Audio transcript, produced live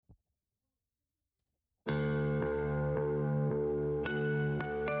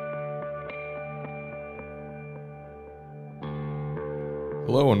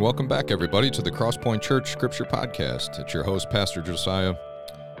Hello and welcome back, everybody, to the Crosspoint Church Scripture Podcast. It's your host, Pastor Josiah.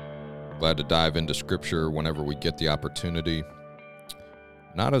 Glad to dive into Scripture whenever we get the opportunity.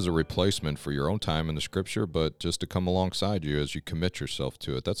 Not as a replacement for your own time in the Scripture, but just to come alongside you as you commit yourself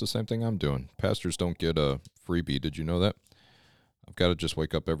to it. That's the same thing I'm doing. Pastors don't get a freebie. Did you know that? I've got to just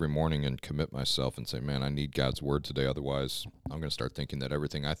wake up every morning and commit myself and say, man, I need God's Word today. Otherwise, I'm going to start thinking that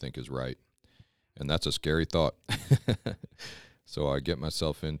everything I think is right. And that's a scary thought. So I get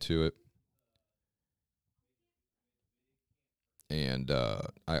myself into it. And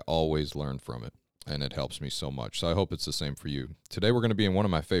I always learn from it. And it helps me so much. So I hope it's the same for you. Today we're going to be in one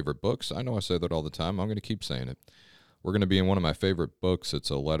of my favorite books. I know I say that all the time. I'm going to keep saying it. We're going to be in one of my favorite books.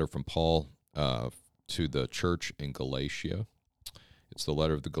 It's a letter from Paul to the church in Galatia. It's the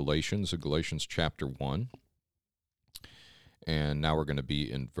letter of the Galatians, Galatians chapter 1. And now we're going to be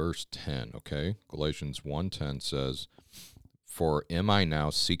in verse 10, okay? Galatians 1:10 says, "For am I now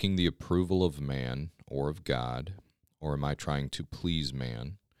seeking the approval of man or of God, or am I trying to please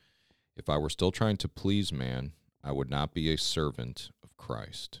man? If I were still trying to please man, I would not be a servant of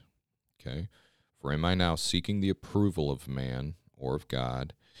Christ." Okay? "For am I now seeking the approval of man or of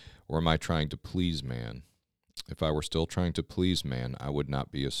God, or am I trying to please man? If I were still trying to please man, I would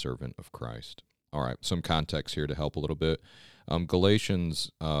not be a servant of Christ." All right, some context here to help a little bit. Galatians,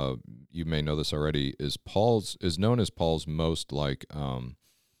 you may know this already, is known as Paul's most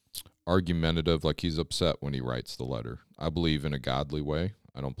argumentative, like he's upset when he writes the letter. I believe in a godly way.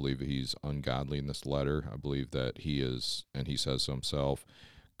 I don't believe he's ungodly in this letter. I believe that he is, and he says so himself,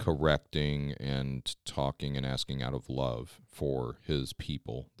 correcting and talking and asking out of love for his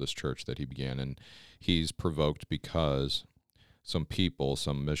people, this church that he began. And he's provoked because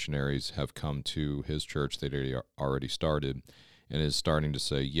some missionaries have come to his church that he already started and is starting to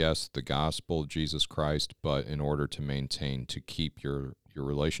say, yes, the gospel of Jesus Christ, but in order to keep your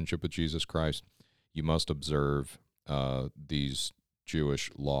relationship with Jesus Christ, you must observe these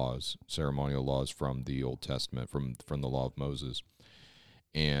Jewish laws, ceremonial laws from the Old Testament, from the law of Moses.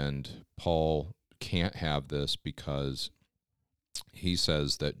 And Paul can't have this because he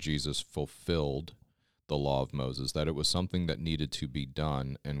says that Jesus fulfilled the law of Moses, that it was something that needed to be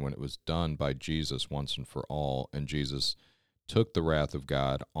done, and when it was done by Jesus once and for all, and Jesus took the wrath of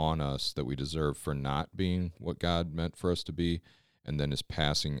God on us that we deserve for not being what God meant for us to be, and then is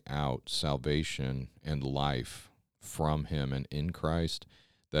passing out salvation and life from him and in Christ,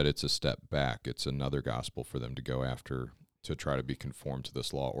 that it's a step back. It's another gospel for them to go after, to try to be conformed to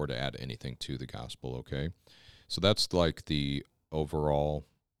this law or to add anything to the gospel, okay? So that's like the overall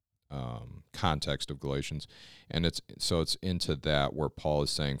context of Galatians, and it's into that where Paul is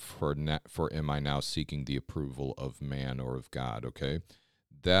saying, for am I now seeking the approval of man or of God? Okay,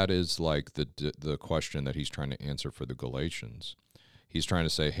 that is like the question that he's trying to answer for the Galatians. He's trying to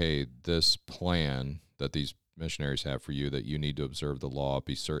say, hey, this plan that these missionaries have for you, that you need to observe the law,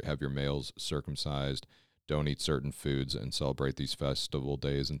 have your males circumcised, don't eat certain foods, and celebrate these festival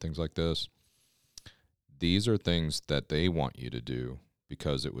days and things like this. These are things that they want you to do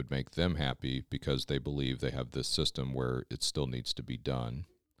because it would make them happy, because they believe they have this system where it still needs to be done.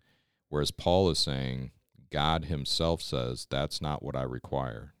 Whereas Paul is saying, God himself says, that's not what I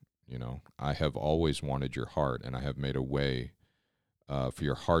require. I have always wanted your heart, and I have made a way for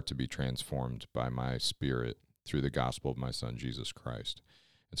your heart to be transformed by my Spirit through the gospel of my Son, Jesus Christ.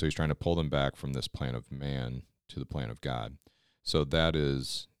 And so he's trying to pull them back from this plan of man to the plan of God. So that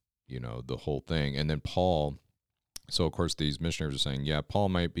is, the whole thing. And then Paul... So, of course, these missionaries are saying, yeah, Paul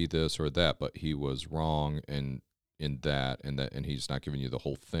might be this or that, but he was wrong in that, and he's not giving you the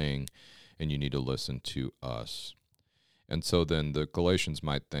whole thing, and you need to listen to us. And so then the Galatians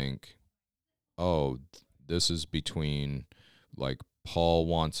might think, oh, this is between, like, Paul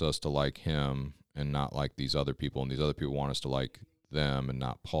wants us to like him and not like these other people, and these other people want us to like them and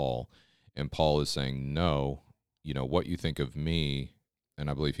not Paul. And Paul is saying, no, what you think of me. And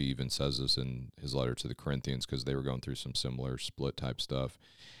I believe he even says this in his letter to the Corinthians, because they were going through some similar split type stuff.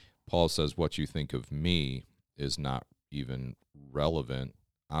 Paul says, what you think of me is not even relevant.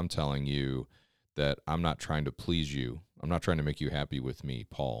 I'm telling you that I'm not trying to please you. I'm not trying to make you happy with me,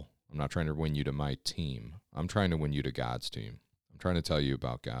 Paul. I'm not trying to win you to my team. I'm trying to win you to God's team. I'm trying to tell you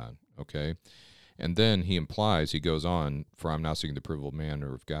about God, okay? And then he goes on, for I'm now seeking the approval of man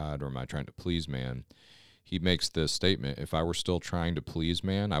or of God, or am I trying to please man? He makes this statement, if I were still trying to please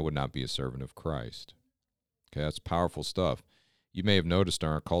man, I would not be a servant of Christ. Okay, that's powerful stuff. You may have noticed in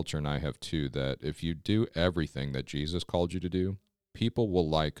our culture, and I have too, that if you do everything that Jesus called you to do, people will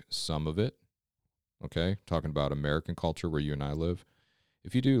like some of it. Okay, talking about American culture where you and I live.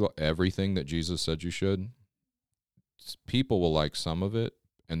 If you do everything that Jesus said you should, people will like some of it,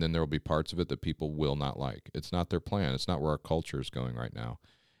 And then there will be parts of it that people will not like. It's not their plan. It's not where our culture is going right now.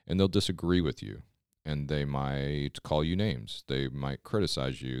 And they'll disagree with you. And they might call you names. They might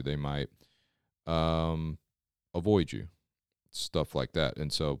criticize you. They might avoid you. Stuff like that.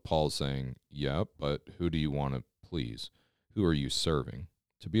 And so Paul's saying, yeah, but who do you want to please? Who are you serving?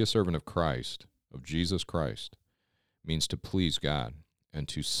 To be a servant of Christ, of Jesus Christ, means to please God and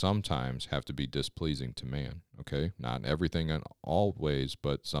to sometimes have to be displeasing to man, okay? Not everything in all ways,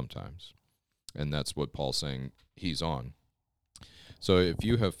 but sometimes. And that's what Paul's saying he's on. So if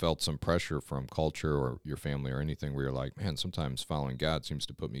you have felt some pressure from culture or your family or anything where you're like, man, sometimes following God seems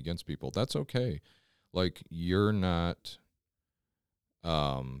to put me against people, that's okay. Like, you're not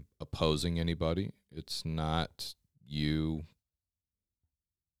opposing anybody. It's not you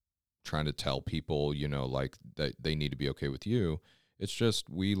trying to tell people, like that they need to be okay with you. It's just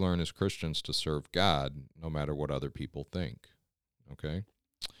we learn as Christians to serve God no matter what other people think. Okay?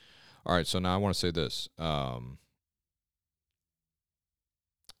 All right, so now I want to say this.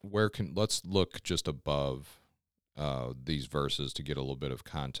 Let's look just above these verses to get a little bit of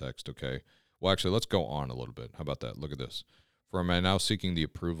context, okay? Well, actually, let's go on a little bit. How about that? Look at this. For am I now seeking the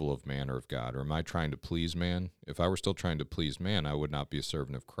approval of man or of God? Or am I trying to please man? If I were still trying to please man, I would not be a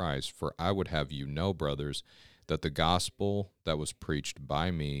servant of Christ. For I would have you know, brothers, that the gospel that was preached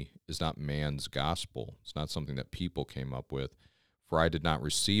by me is not man's gospel. It's not something that people came up with. For I did not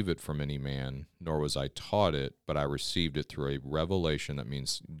receive it from any man, nor was I taught it, but I received it through a revelation. That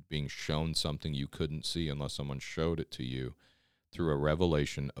means being shown something you couldn't see unless someone showed it to you, through a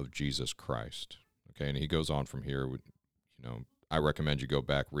revelation of Jesus Christ. Okay, and he goes on from here. I recommend you go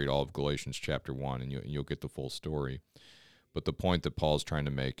back, read all of Galatians chapter 1, and you'll get the full story. But the point that Paul's trying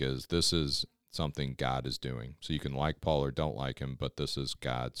to make is this is something God is doing. So you can like Paul or don't like him, but this is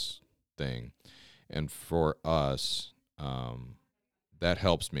God's thing. And for us, that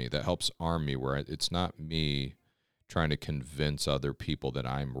helps me. That helps arm me, where it's not me trying to convince other people that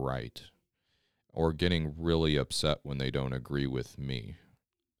I'm right or getting really upset when they don't agree with me.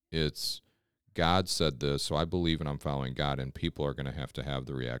 It's God said this, so I believe and I'm following God, and people are going to have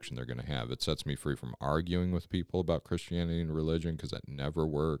the reaction they're going to have. It sets me free from arguing with people about Christianity and religion, because that never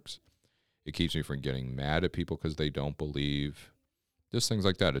works. It keeps me from getting mad at people because they don't believe. Just things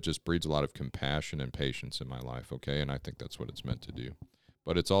like that. It just breeds a lot of compassion and patience in my life, okay? And I think that's what it's meant to do.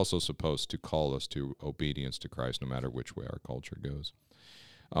 But it's also supposed to call us to obedience to Christ no matter which way our culture goes.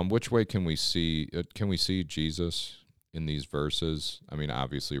 Which way can we see Jesus in these verses? I mean,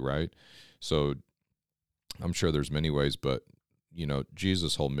 obviously, right? So I'm sure there's many ways, but,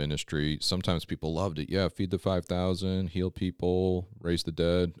 Jesus' whole ministry, sometimes people loved it. Yeah, feed the 5,000, heal people, raise the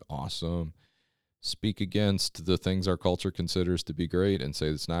dead, awesome. Speak against the things our culture considers to be great and say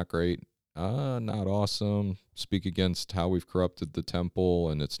it's not great, not awesome. Speak against how we've corrupted the temple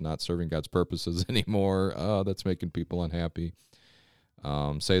and it's not serving God's purposes anymore. That's making people unhappy.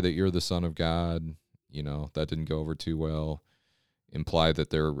 Say that you're the Son of God. That didn't go over too well. Imply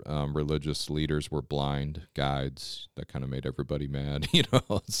that their religious leaders were blind guides. That kind of made everybody mad,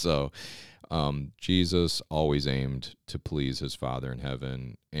 So Jesus always aimed to please his Father in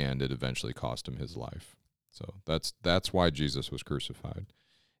heaven, and it eventually cost him his life. So that's why Jesus was crucified,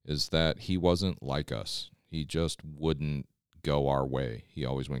 is that he wasn't like us. He just wouldn't go our way. He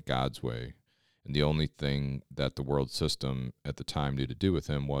always went God's way. And the only thing that the world system at the time needed to do with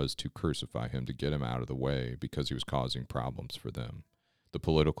him was to crucify him, to get him out of the way, because he was causing problems for them. The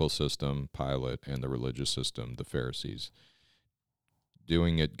political system, Pilate, and the religious system, the Pharisees.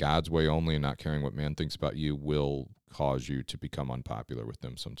 Doing it God's way only and not caring what man thinks about you will cause you to become unpopular with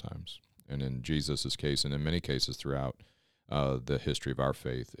them sometimes. And in Jesus' case, and in many cases throughout the history of our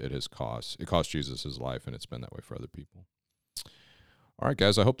faith, it cost Jesus his life, and it's been that way for other people. All right,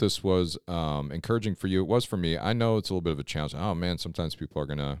 guys, I hope this was encouraging for you. It was for me. I know it's a little bit of a challenge. Oh, man, sometimes people are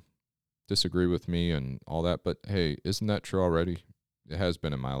going to disagree with me and all that. But, hey, isn't that true already? It has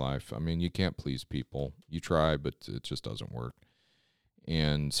been in my life. I mean, you can't please people. You try, but it just doesn't work.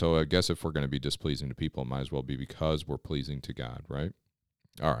 And so I guess if we're going to be displeasing to people, it might as well be because we're pleasing to God, right?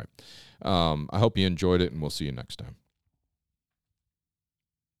 All right. I hope you enjoyed it, and we'll see you next time.